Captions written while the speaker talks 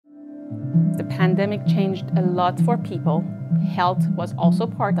The pandemic changed a lot for people. Health was also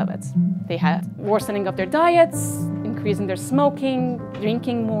part of it. They had worsening of their diets, increasing their smoking,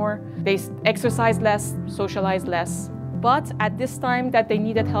 drinking more. They exercised less, socialized less. But at this time that they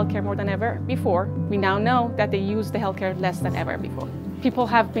needed healthcare more than ever before, we now know that they use the healthcare less than ever before. People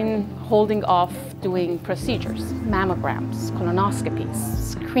have been holding off doing procedures, mammograms, colonoscopies,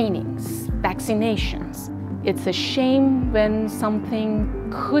 screenings, vaccinations. It's a shame when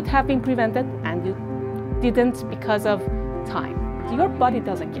something could have been prevented and you didn't because of time. Your body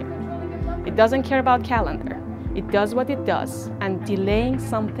doesn't care. It doesn't care about calendar. It does what it does, and delaying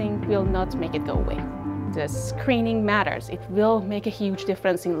something will not make it go away. The screening matters. It will make a huge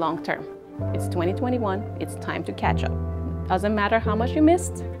difference in long term. It's 2021, it's time to catch up. Doesn't matter how much you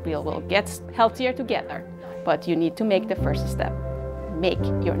missed, we will get healthier together. But you need to make the first step. Make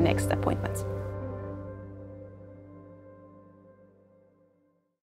your next appointment.